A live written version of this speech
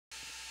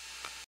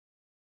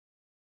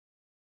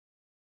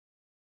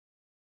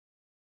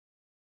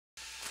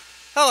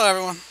Hello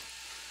everyone.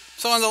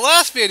 So in the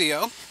last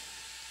video,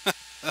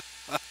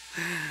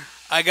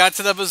 I got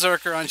to the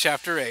Berserker on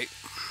Chapter 8,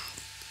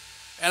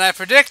 and I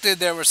predicted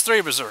there was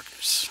 3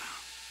 Berserkers.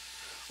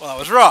 Well, I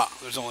was wrong.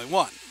 There's only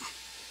 1.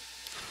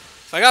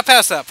 So I got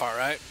past that part,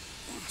 right?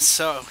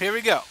 So here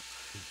we go.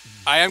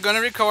 I am going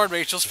to record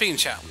Rachel's Fiend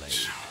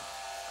Challenge.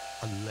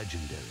 A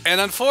legendary. And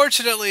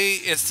unfortunately,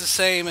 it's the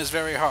same as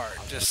Very Hard,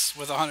 just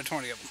with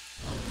 120 of them.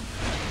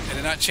 They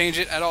did not change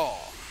it at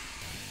all.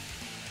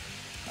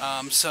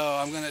 So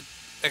I'm going to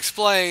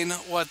explain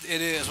what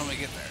it is when we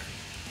get there.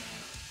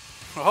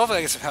 Well, hopefully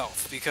I get some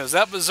health, because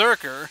that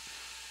Berserker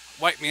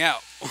wiped me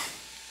out.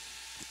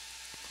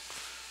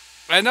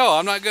 I know,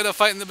 I'm not good at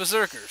fighting the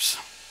Berserkers.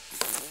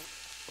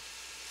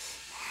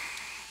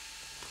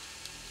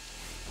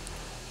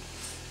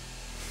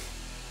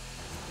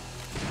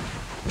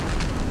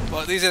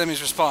 Well, these enemies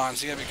respawn,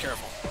 so you gotta be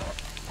careful.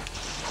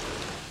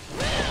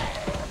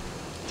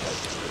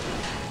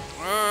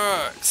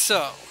 Alright,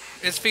 so,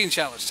 it's Fiend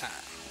Challenge time.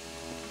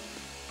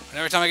 And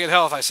every time I get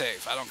health, I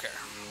save. I don't care.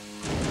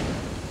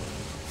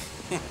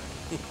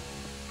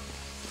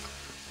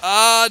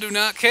 I do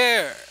not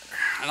care.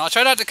 And I'll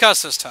try not to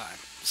cuss this time.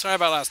 Sorry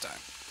about last time.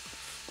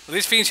 But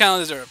these Fiend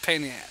Challenges are a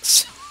pain in the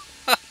ass.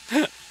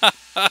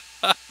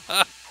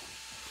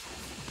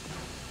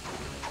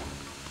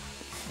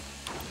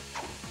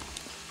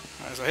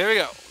 Alright, so here we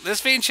go.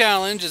 This Fiend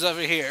Challenge is over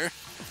here.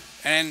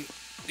 And,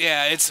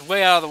 yeah, it's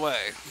way out of the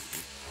way.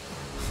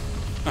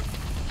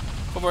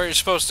 From where you're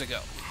supposed to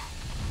go.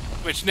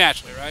 Which,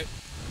 naturally, right?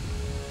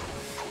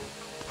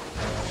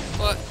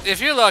 But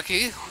if you're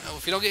lucky,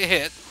 if you don't get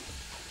hit,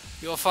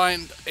 you'll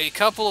find a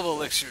couple of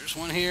elixirs.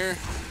 One here,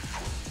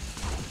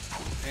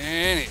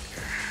 and here.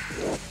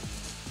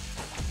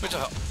 Which will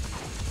help.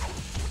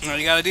 Now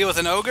you gotta deal with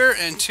an ogre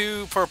and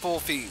 2 purple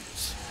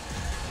fiends.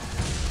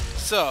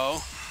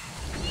 So,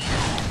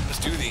 let's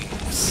do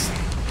these.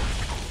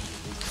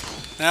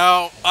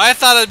 Now, I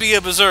thought it'd be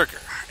a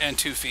berserker and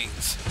 2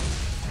 fiends.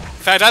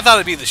 In fact, I thought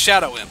it'd be the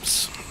shadow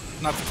imps,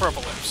 not the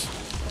purple imps.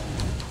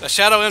 The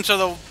shadow imps are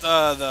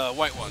the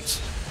white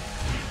ones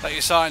that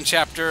you saw in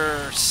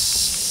chapter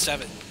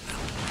 7.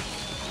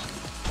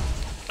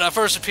 That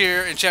first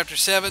appear in chapter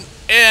 7,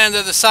 and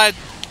they're the side.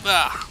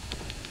 I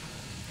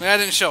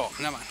didn't show them.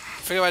 Never mind.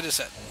 Forget what I just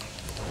said.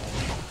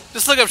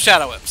 Just look up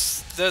shadow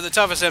imps. They're the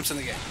toughest imps in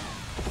the game.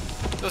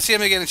 You'll see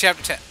them again in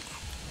chapter 10.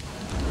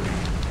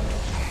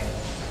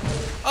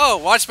 Oh,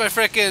 watch my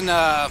frickin'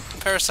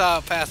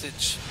 Parasol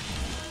Passage.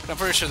 I'm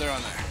pretty sure they're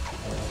on there.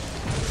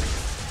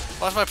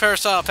 Watch my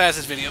Parasol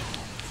Passage video.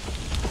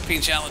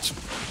 Fiend Challenge.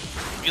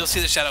 You'll see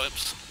the shadow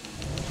imps.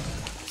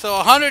 So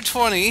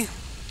 120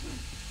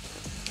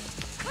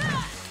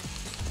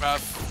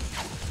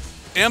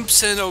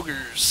 imps and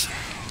ogres.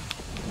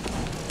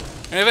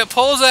 And if it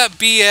pulls that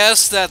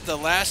BS that the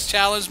last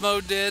challenge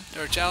mode did,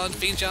 or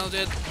Fiend Challenge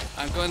did,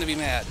 I'm going to be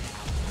mad.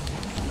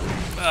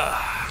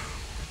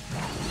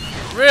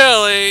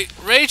 Really,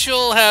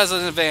 Rachael has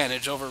an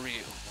advantage over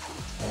Ryu.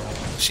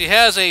 She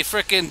has a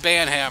frickin'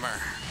 banhammer.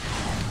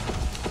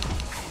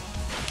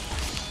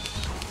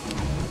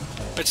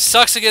 Which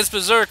sucks against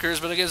berserkers,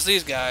 but against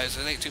these guys,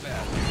 it ain't too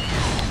bad.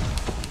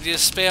 You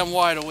just spam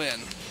Y to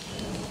win.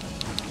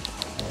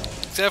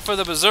 Except for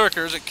the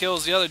berserkers, it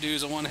kills the other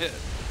dudes in one hit.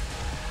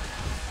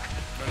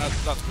 Or not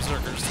the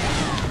berserkers.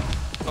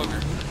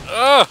 Ogre.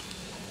 Ugh!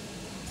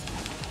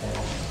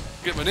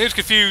 Get my names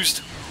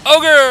confused.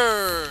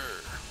 Ogre!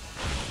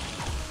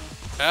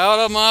 Out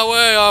of my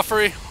way,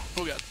 Offrey.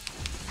 Oh god.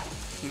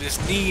 This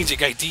needs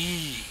a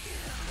ID.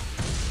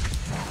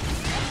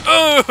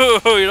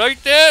 Oh, you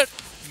like that?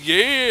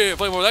 Yeah,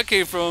 play where that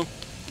came from.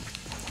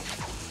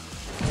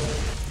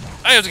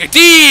 I have to get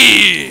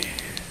D.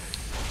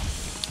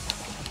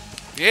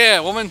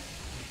 Yeah, woman.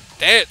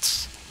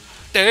 Dance.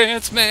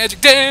 Dance,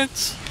 magic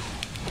dance.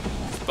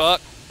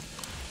 Fuck.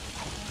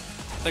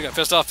 I think I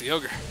pissed off the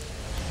ogre.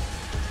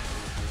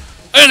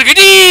 I have to get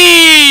D.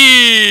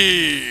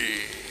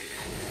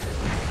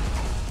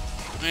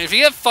 I mean, if you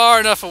get far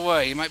enough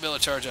away, you might be able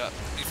to charge up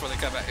before they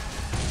come at you.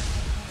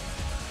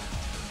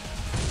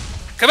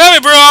 Come at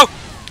me, bro!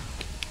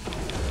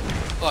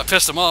 Oh, I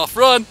pissed him off.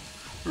 Run!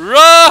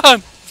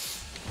 Run!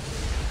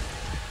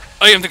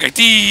 I am the guy.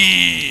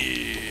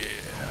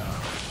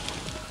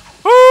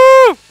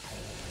 Woo!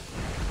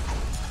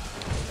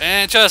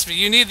 And trust me,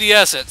 you need the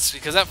essence,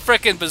 because that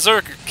frickin'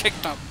 berserker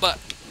kicked my butt.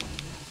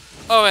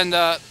 Oh, and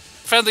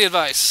friendly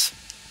advice.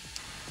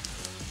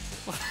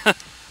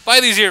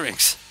 Buy these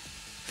earrings.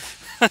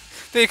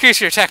 They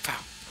increase your attack power,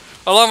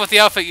 along with the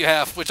outfit you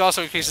have, which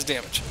also increases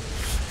damage.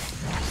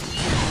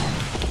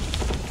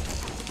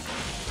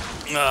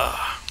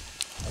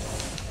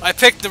 I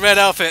picked the red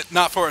outfit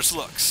not for its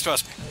looks,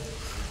 trust me.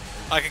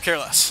 I could care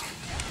less.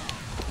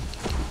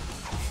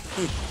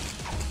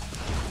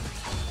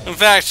 In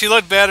fact, she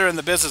looked better in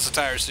the business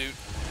attire suit.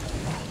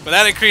 But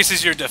that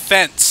increases your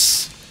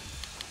defense,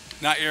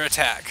 not your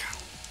attack.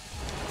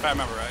 If I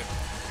remember right.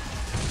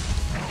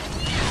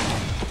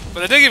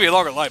 But it did give you a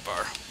longer light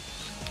bar.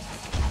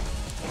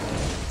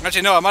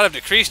 Actually, no, I might have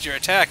decreased your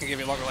attack and give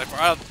you a longer life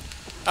bar.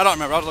 I don't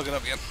remember. I'll look it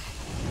up again.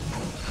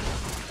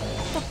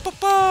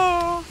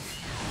 Ba-ba-ba.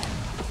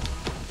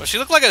 But she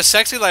looked like a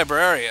sexy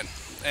librarian.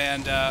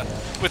 And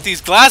with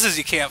these glasses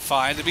you can't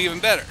find, it'd be even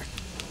better.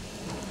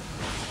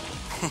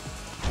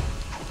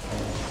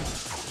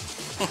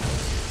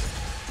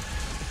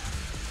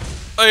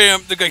 I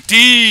am the guy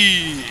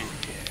D.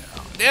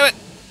 Damn it.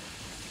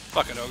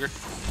 Fucking ogre.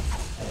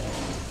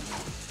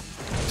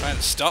 Trying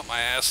to stump my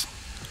ass.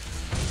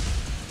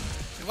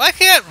 Why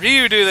can't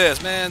Ryu do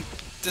this, man?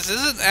 This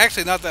isn't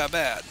actually not that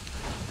bad.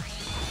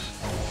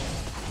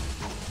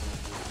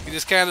 You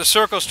just kind of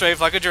circle strafe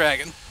like a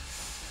dragon.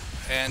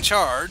 And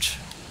charge.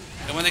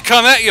 And when they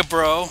come at you,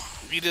 bro,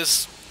 you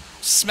just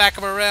smack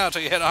them around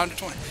until you hit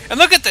 120. And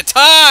look at the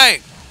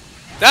time!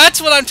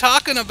 That's what I'm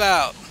talking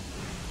about.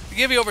 They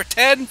give you over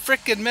 10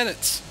 freaking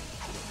minutes.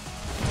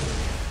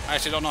 I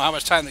actually don't know how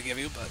much time they give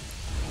you, but...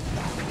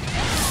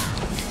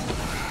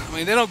 I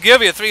mean, they don't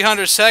give you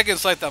 300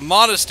 seconds like the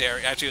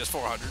monastery. Actually, it's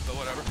 400, but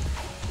whatever.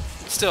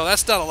 Still,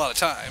 that's not a lot of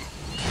time.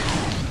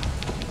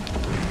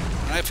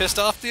 And I pissed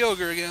off the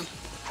ogre again.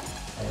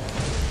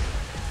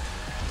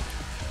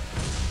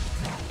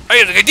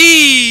 I got a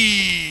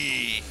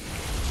D.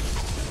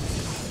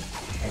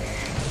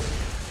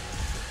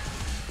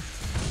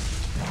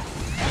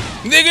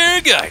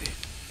 Nigger guided.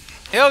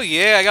 Hell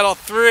yeah, I got all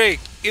three.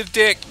 Give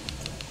dick.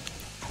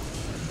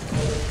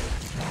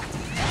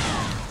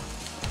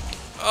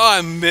 Oh,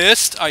 I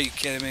missed? Are you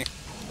kidding me?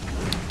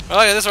 Oh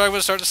yeah, this is where I'm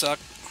gonna start to suck.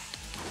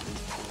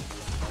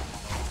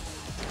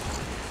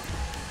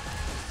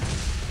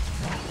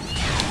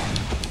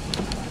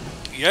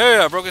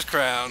 Yeah, I broke his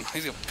crown.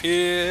 He's gonna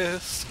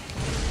piss.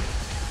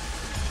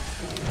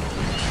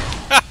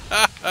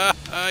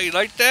 You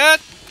like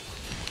that?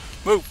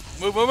 Move,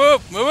 move, move,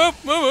 move,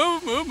 move,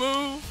 move, move, move,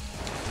 move.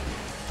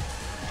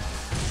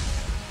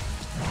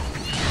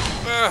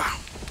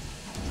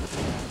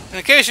 And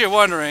in case you're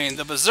wondering,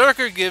 the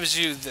Berserker gives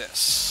you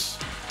this.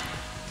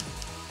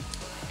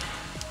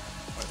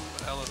 What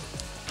the hell is it?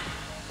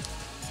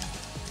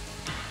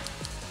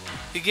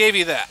 He gave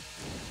you that.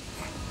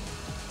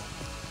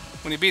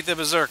 When you beat the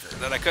Berserker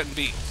that I couldn't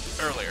beat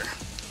earlier.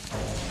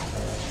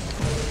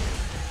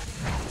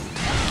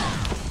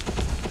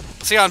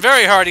 See, on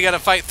very hard, you gotta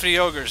fight 3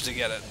 ogres to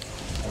get it.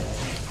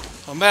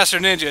 On Master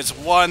Ninja, it's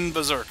 1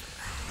 Berserker.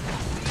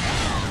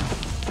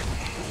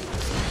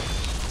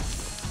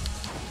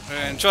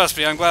 And trust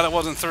me, I'm glad it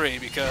wasn't 3,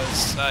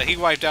 because he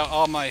wiped out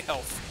all my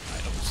health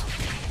items.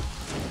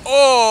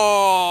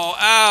 Oh,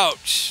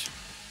 ouch!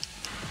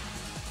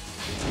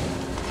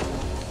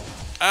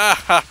 Ah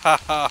ha ha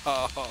ha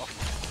ha.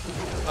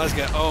 I just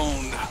got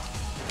owned.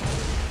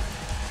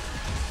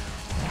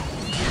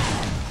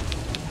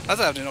 I thought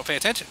I didn't pay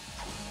attention.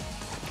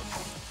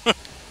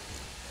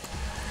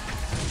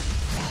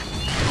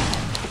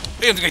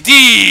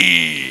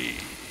 D.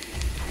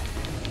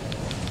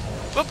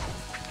 Whoop.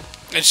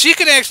 And she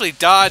can actually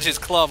dodge his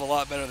club a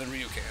lot better than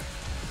Ryu can.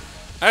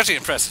 Actually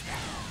impresses me.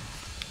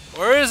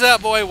 Where is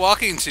that boy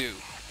walking to?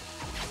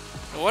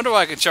 I wonder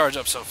why I can charge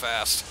up so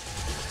fast.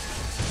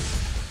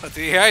 But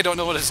the AI don't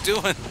know what it's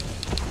doing.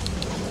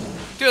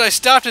 Dude, I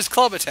stopped his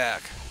club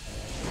attack.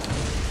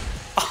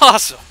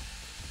 Awesome.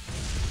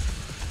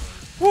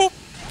 Whoop.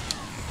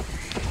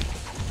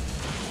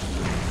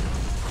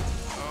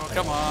 Oh,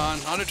 come on.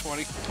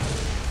 120.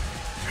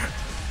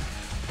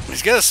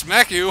 He's gonna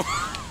smack you.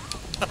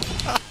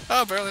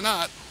 Apparently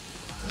not.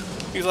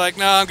 He's like,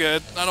 nah, I'm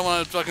good. I don't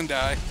want to fucking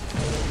die.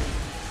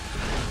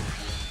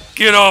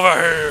 Get over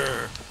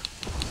here.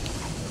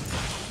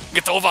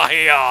 Get over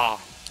here.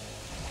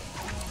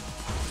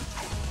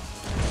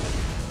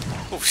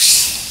 Oh,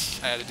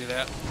 shh. I had to do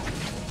that.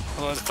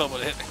 Otherwise the club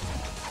would have hit me.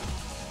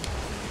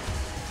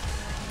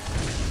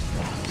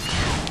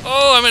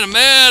 Oh, I'm in a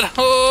mad.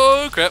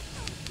 Oh, crap.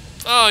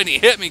 Oh, and he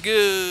hit me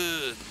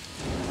good.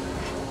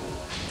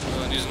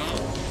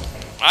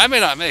 I may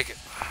not make it.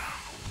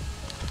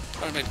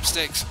 I'm gonna make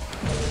mistakes.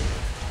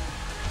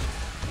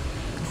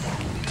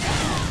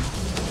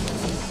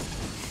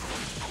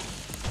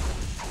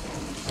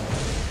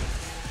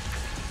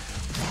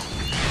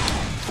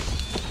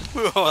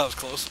 Oh, that was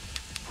close.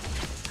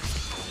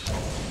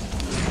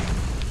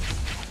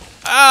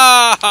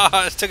 Ah!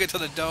 I just took it to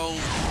the dome.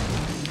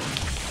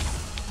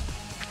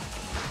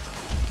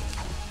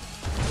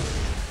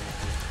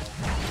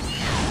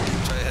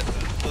 Try to hit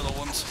the little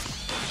ones.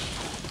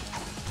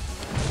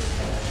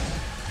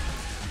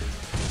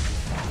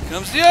 Here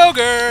comes the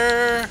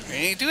ogre!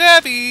 Ain't too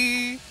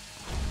happy!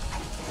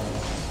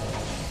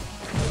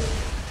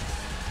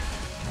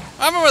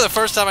 I remember the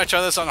first time I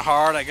tried this on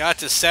hard, I got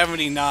to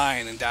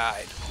 79 and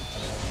died.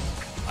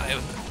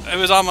 It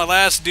was on my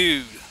last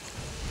dude.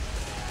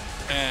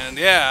 And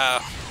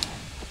yeah,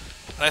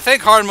 I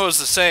think hard mode's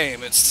the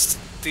same. It's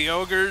the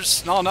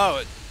ogres. No,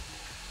 I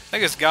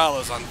think it's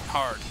galas on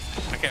hard.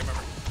 I can't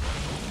remember.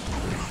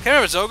 I can't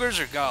remember if it's ogres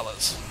or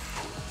galas.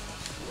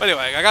 But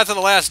anyway, I got to the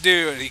last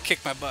dude and he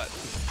kicked my butt.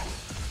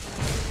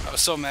 I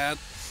was so mad.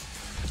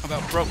 I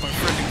about broke my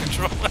freaking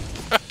controller.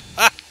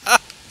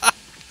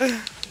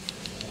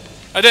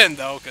 I didn't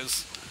though,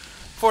 because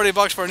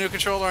 $40 for a new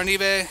controller on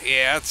eBay.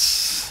 Yeah,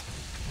 it's...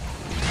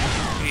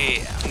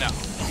 Yeah, no.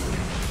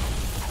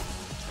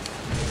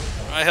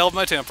 I held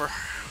my temper.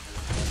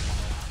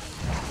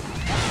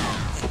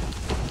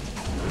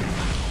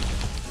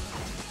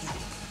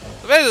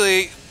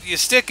 Basically, you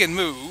stick and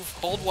move,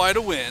 hold Y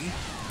to win.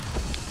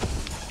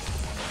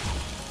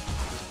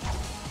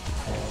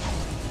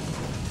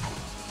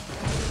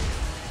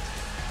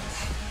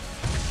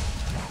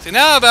 See,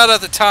 now about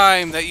at the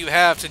time that you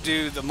have to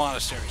do the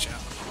monastery challenge.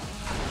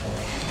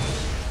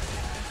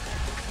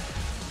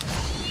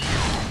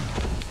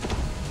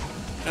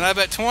 And I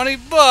bet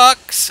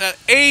 $20 at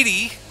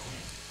 80,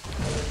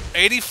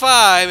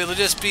 85, it'll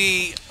just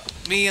be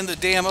me and the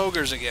damn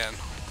ogres again.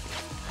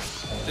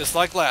 Just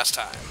like last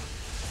time.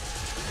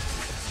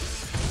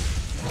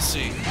 Let's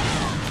see.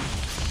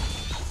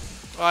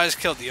 Oh, I just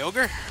killed the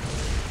ogre.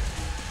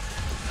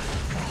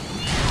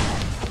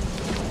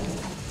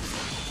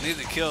 I need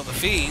to kill the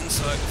Fiend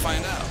so I can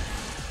find out.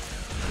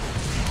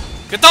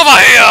 Get over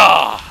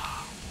here!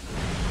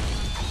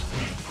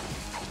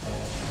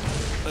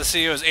 Let's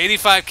see, it was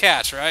 85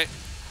 cats, right?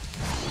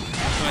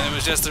 When it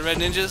was just the red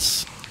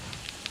ninjas?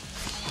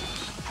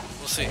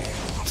 We'll see.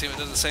 Let's see if it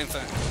does the same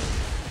thing.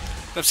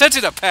 I'm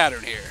sensing a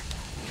pattern here.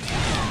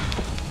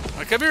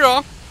 I could be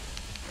wrong.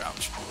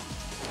 Ouch.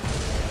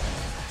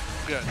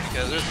 Good,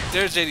 because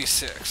there's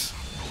 86.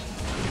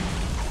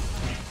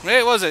 Maybe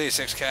it was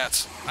 86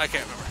 cats. I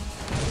can't remember.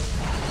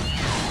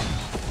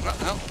 Oh,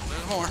 no,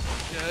 there's more.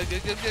 Yeah,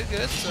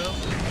 good. So,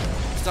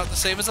 it's not the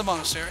same as the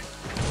monastery.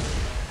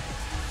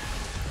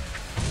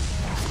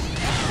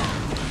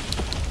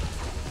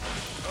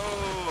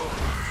 Oh.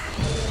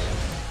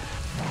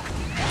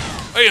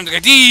 I am the guy.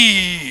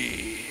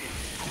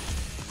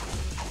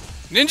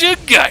 Ninja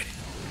guide.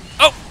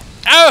 Oh!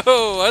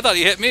 Ow! I thought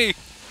he hit me.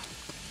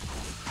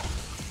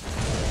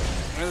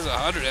 There's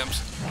 100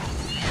 M's.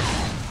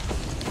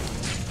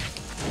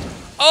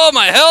 Oh,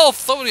 my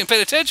health! Nobody even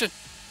paid attention.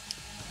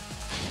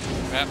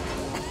 Crap.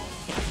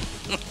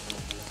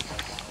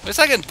 At least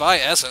I can buy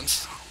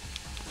essence.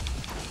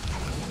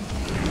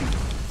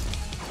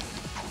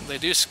 They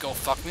do skull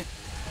fuck me.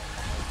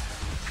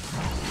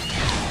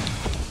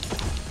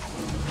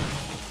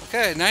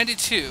 Okay,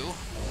 92.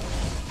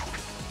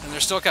 And they're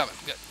still coming.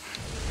 Good.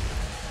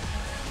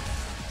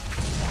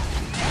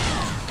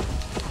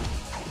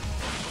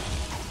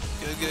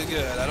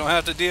 Good. I don't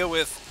have to deal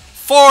with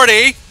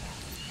 40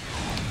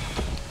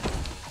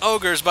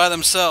 ogres by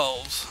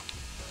themselves.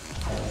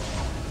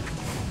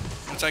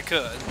 Which I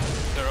could.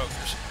 They're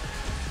ogres.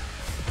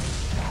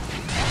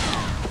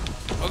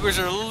 Ogres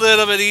are a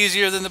little bit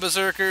easier than the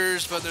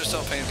berserkers, but they're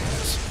still pain in the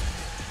ass.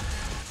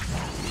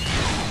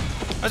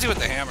 Let's see with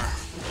the hammer.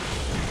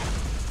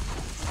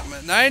 I'm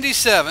at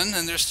 97,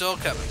 and they're still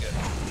coming good.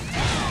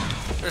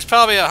 There's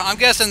probably I'm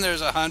guessing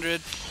there's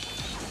 100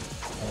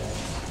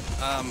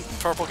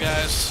 purple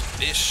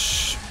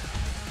guys-ish.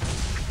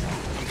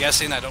 I'm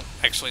guessing, I don't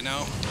actually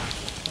know.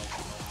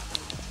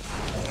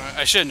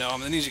 I should know,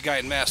 I'm the Ninja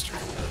Gaiden Master.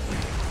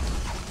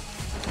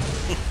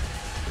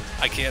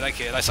 I kid,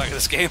 I suck at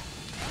this game.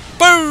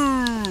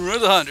 Boom!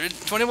 There's 100.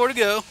 20 more to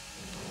go.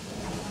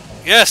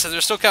 Yes,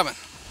 they're still coming.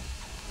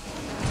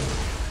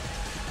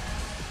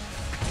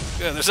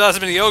 Good, there's not as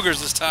many ogres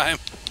this time.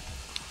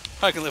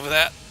 I can live with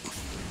that.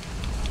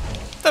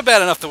 Not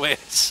bad enough the way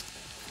it is.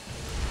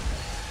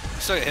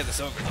 Still gotta hit this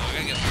ogre though, I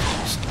gotta get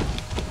close.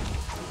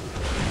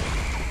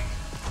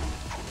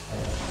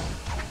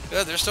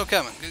 Good, they're still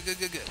coming. Good.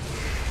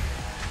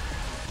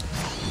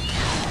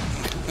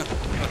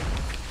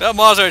 That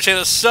monster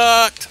channel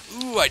sucked.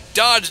 Ooh, I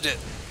dodged it.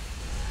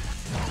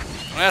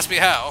 Don't ask me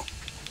how.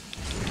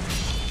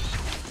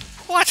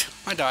 What?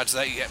 I dodged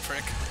that, you get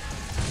prick.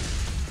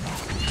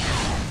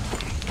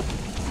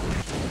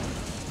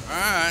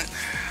 Alright.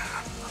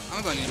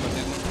 I'm going to use my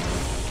big one.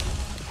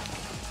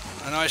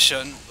 I know I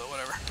shouldn't, but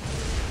whatever.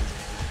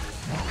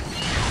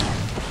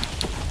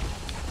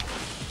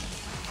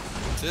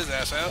 It's his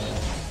ass out.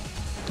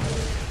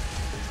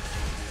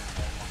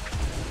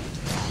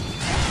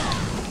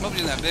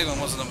 Hoping that big one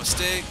wasn't a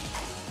mistake.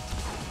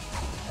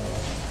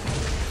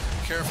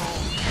 Careful.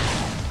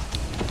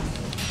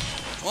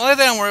 The only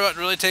thing I'm worried about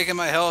really taking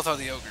my health are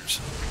the ogres.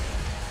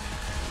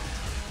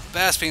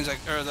 Bass fiends,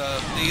 or the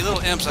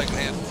little imps I can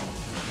handle.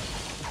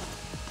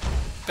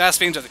 Bass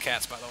fiends are the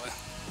cats, by the way.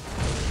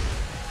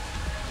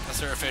 That's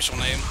their official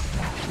name.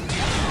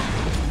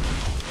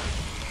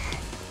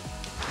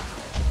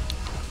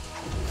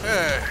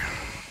 Okay.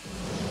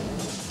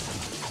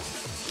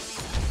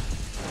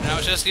 Now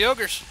it's just the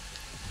ogres.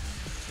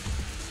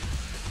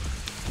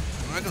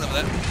 I can live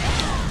with that.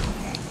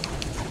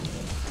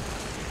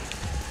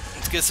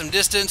 Let's get some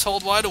distance,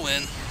 hold Y to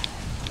win.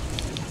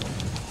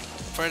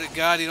 Pray to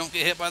God you don't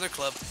get hit by their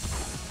club.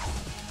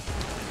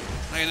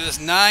 I'm going to do this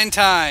 9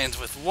 times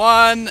with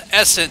 1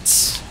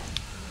 essence.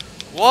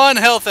 1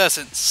 health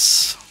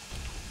essence.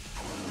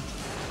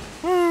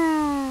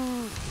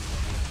 Woo!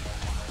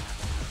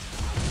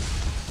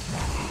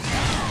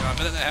 Got a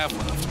minute and a half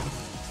left.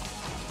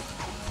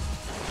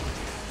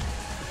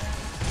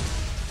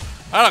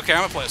 I don't care,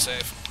 I'm going to play it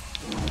safe.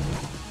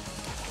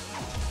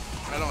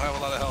 don't have a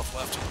lot of health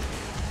left.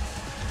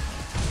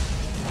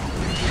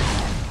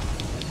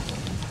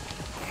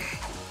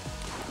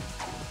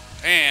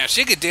 Man,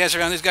 she could dance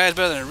around these guys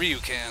better than Ryu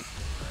can. I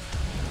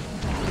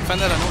find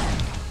that annoying.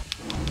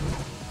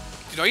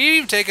 You know, are you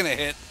even taking a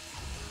hit?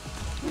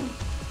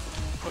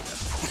 Okay.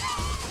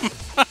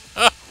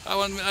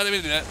 I didn't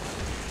mean to do that.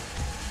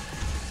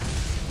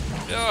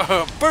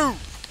 Oh, boom!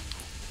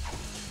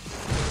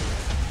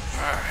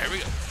 Alright, here we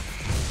go.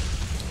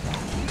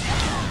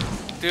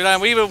 Dude,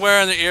 I'm even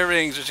wearing the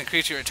earrings which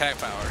increase your attack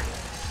power.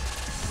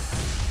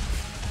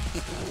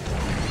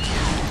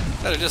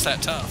 They're just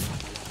that tough.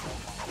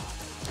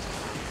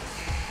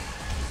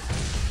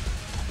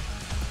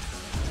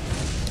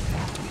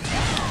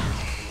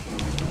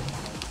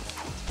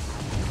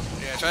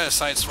 Yeah, try to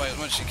sideswipe as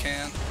much as you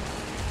can.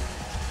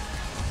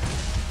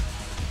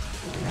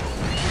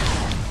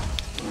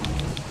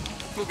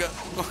 Oh god,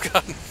 oh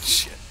god,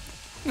 shit.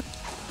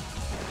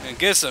 And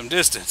get some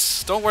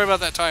distance. Don't worry about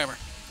that timer.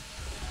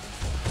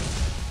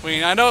 I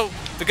mean, I know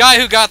the guy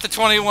who got the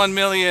 21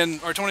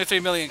 million or 23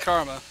 million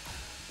karma,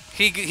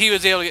 he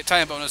was able to get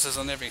time bonuses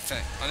on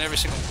everything, on every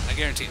single one, I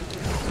guarantee it.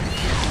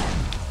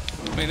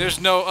 I mean, there's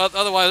no,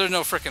 otherwise there's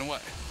no frickin' way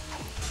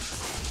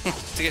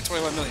to get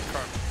 21 million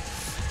karma.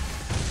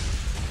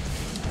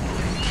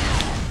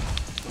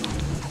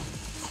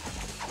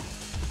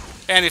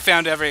 And he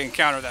found every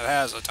encounter that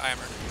has a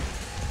timer.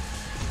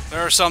 There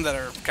are some that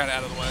are kind of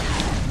out of the way.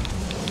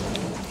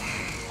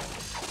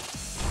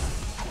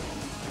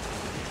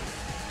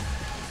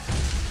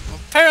 Well,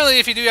 apparently,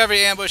 if you do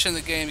every ambush in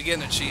the game, you get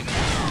an achievement.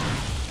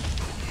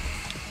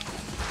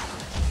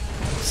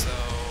 So,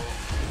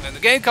 and the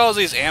game calls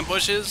these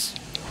ambushes,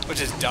 which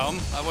is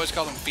dumb. I've always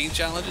called them Fiend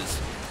challenges.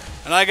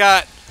 And I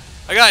got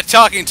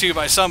talking to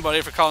by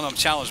somebody for calling them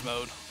challenge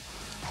mode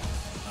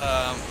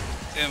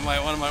in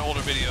one of my older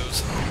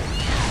videos.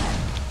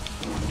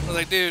 I was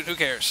like, dude, who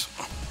cares?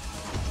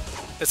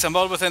 It's a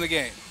mode within the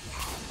game.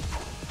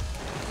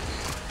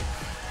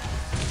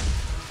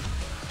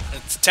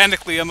 It's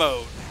technically a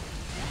mode.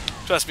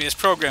 Trust me, it's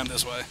programmed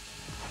this way.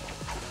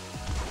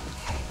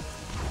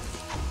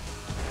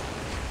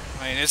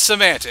 I mean, it's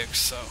semantics,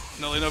 so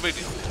no big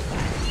deal.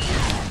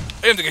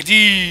 I am the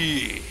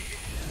guy.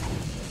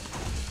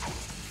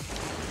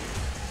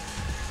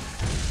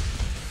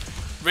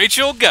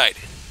 Rachael guided.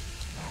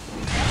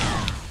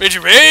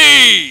 Rachael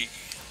Ray!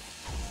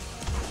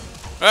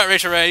 Alright,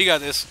 Rachael Ray, you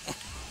got this.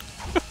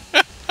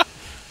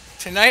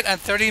 Tonight on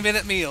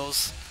 30-minute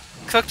meals,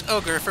 cooked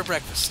ogre for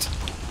breakfast.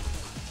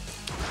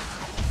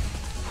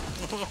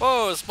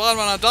 Whoa, spawn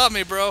one on top of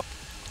me, bro.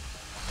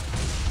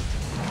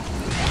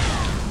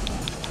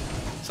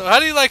 So how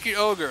do you like your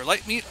ogre?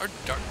 Light meat or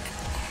dark?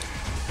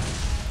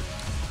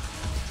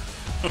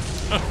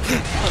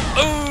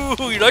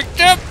 Oh, you like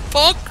that,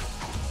 punk?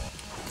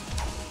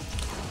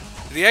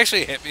 Did he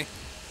actually hit me?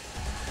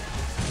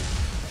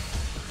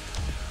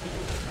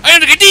 I am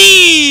the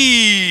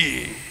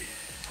guy.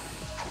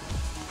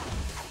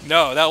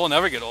 No, that will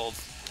never get old.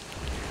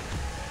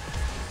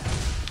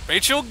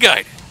 Rachael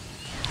guided.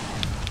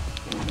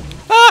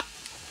 Ah!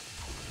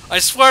 I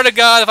swear to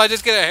God, if I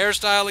just get a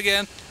hairstyle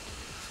again,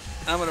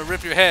 I'm gonna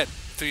rip your head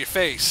through your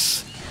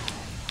face.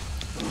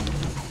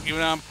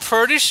 Even though I'm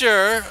pretty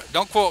sure,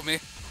 don't quote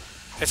me,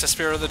 it's a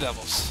spirit of the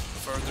devils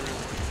for the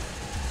reward.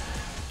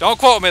 Don't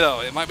quote me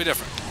though, it might be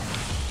different.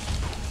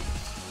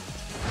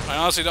 I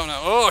honestly don't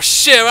know. Oh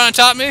shit, right on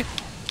top of me?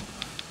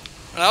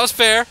 That was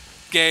fair.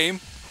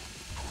 Game.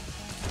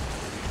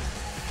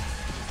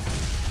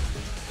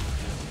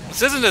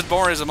 This isn't as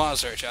boring as a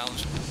monastery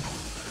challenge.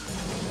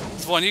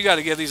 It's one you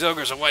gotta give these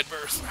ogres a white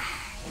berth.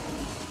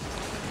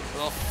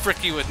 They'll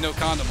frick you with no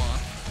condom on.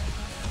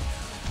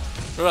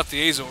 What up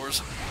the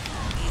Azores?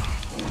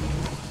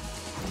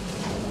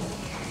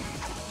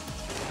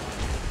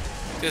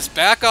 Just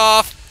back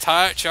off,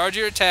 charge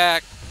your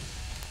attack.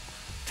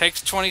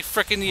 Takes 20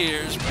 frickin'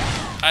 years, but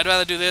I'd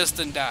rather do this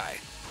than die.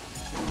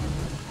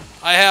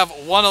 I have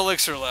 1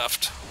 elixir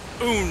left.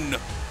 It's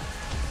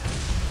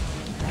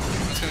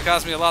gonna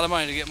cost me a lot of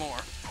money to get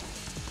more.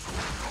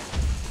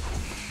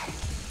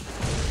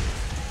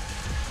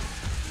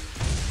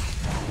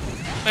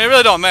 I mean, it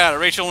really don't matter.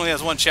 Rachael only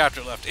has 1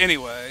 chapter left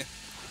anyway.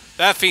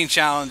 That Fiend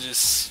challenge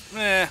is,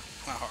 not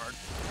hard.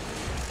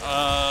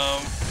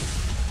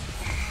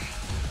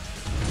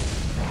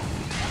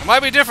 It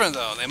might be different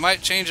though. They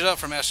might change it up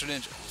for Master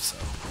Ninja. So,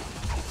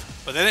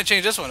 but they didn't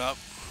change this one up.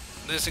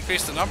 They just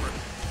increased the number.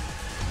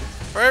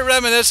 Very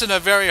reminiscent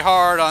of very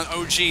hard on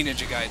OG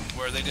Ninja Gaiden,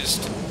 where they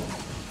just,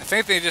 I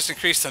think they just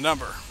increased the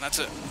number. That's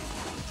it.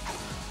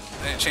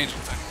 They didn't change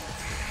anything.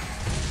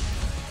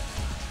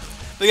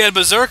 They had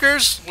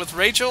Berserkers with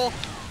Rachael.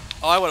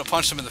 Oh, I would have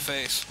punched him in the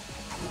face.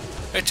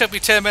 It took me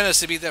 10 minutes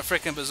to beat that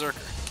freaking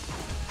Berserker.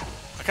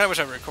 I kind of wish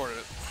I recorded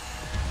it.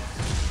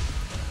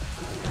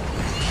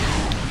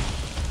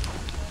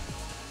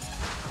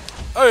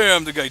 I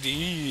am the guy.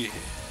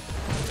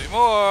 3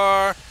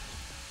 more.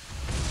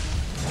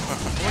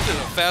 What's a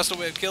faster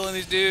way of killing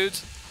these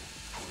dudes?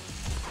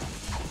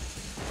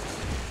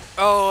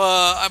 Oh,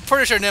 I'm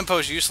pretty sure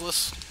Nimpo's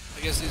useless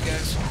against these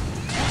guys.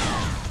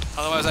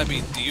 Otherwise, I'd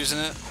be using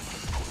it.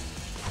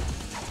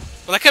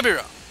 But I could be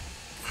wrong.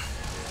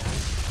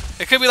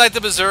 It could be like the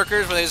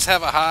Berserkers, where they just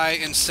have a high,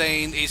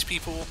 insane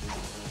HP pool.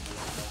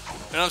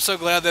 And I'm so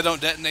glad they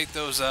don't detonate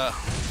those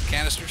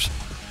canisters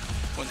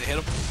when they hit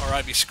them, or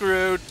I'd be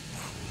screwed.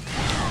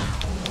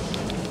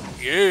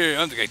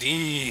 Yeah, I'm the guy.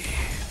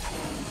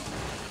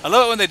 I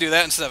love it when they do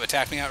that instead of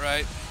attack me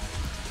outright.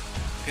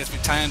 It gets me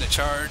time to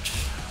charge.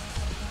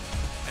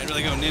 I'd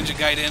really go Ninja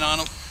Gaiden on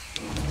them.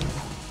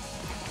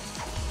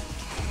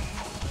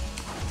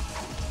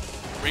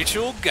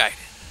 Rachael Gaiden.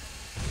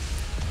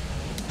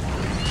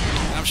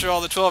 I'm sure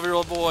all the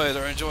 12-year-old boys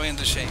are enjoying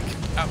the shake.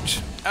 Ouch.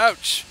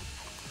 Ouch.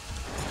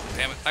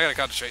 Damn it. I gotta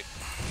concentrate.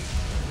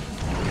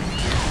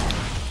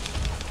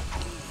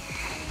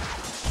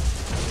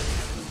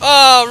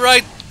 Oh,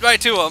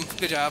 right to him.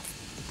 Good job.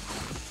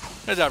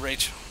 Good job,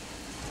 Rach.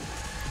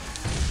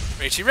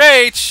 Rachy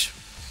Rach.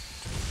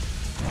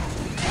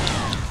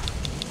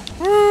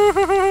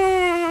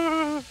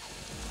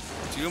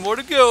 2 more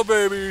to go,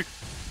 baby.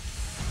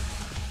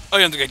 Oh,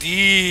 yeah, I'm the guy.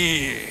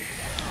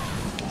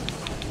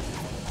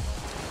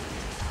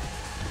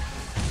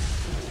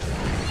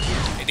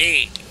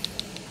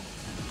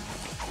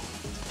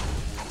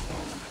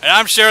 And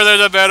I'm sure there's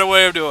a better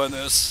way of doing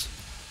this.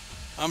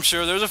 I'm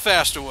sure there's a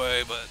faster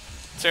way, but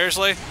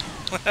seriously?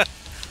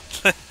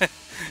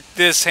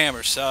 This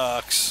hammer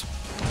sucks.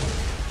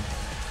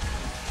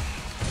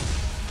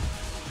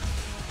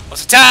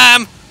 What's the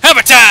time?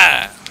 Hammer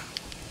time!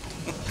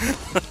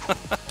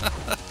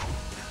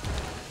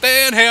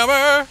 Band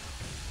hammer!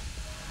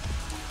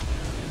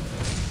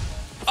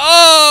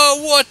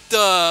 Oh, what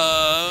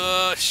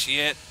the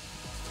shit.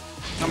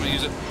 I'm gonna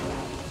use it.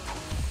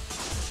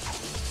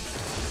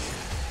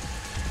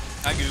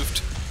 I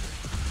goofed.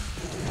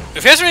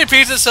 If history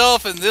repeats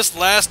itself and this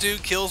last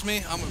dude kills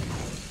me, I'm gonna be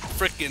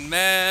freaking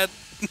mad.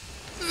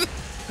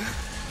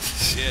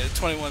 Shit,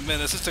 21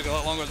 minutes. This took a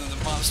lot longer than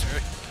the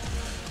monastery.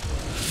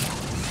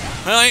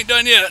 Well, I ain't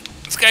done yet.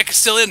 This guy is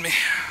still in me.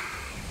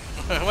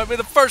 It might be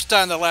the first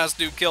time the last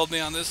dude killed me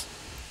on this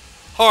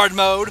hard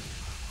mode.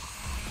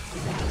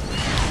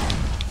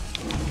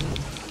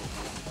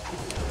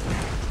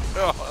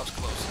 Oh, that was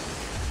close.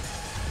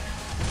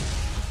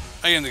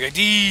 I am the guy.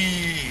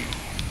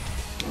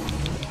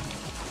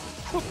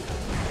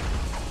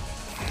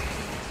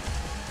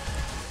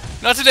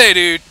 Not today,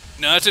 dude.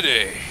 Not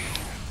today.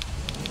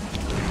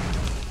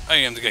 I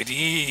am the guy.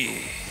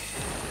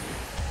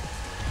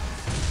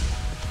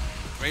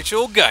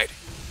 Rachael Guide.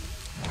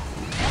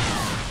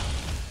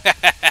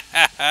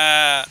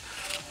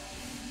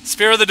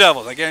 Spear of the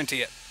Devils, I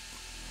guarantee it.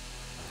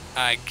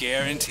 I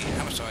guarantee it.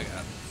 How much do I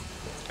got?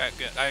 Okay,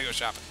 good. I gotta go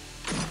shopping.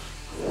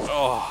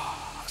 Oh,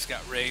 I just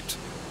got raped.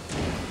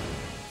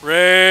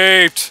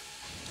 Raped!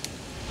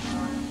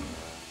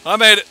 I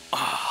made it.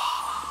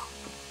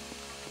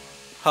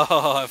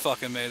 Oh, I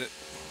fucking made it.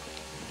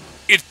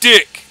 It's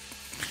dick!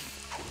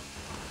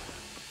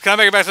 Can I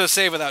make it back to the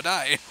save without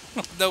dying?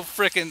 No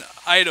frickin'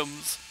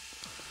 items.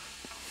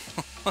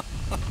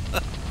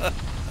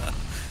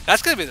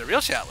 That's gonna be the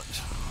real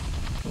challenge.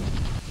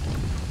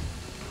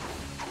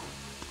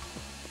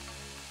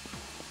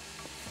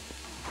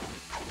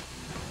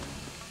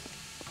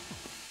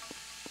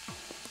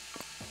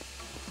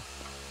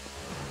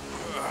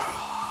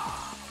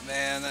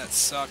 Man, that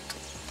sucked.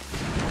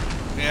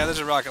 Yeah, there's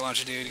a rocket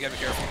launcher, dude. You gotta be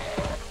careful.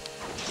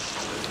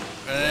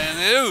 And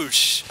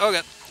oosh! Oh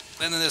god.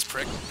 And then this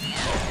prick.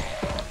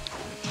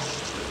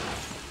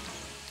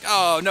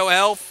 Oh, no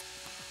health.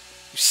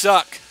 You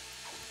suck.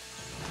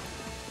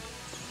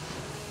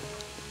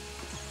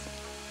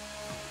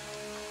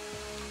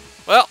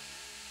 Well,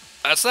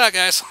 that's that,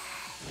 guys.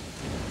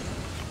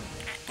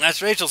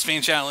 That's Rachel's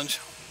Fiend challenge.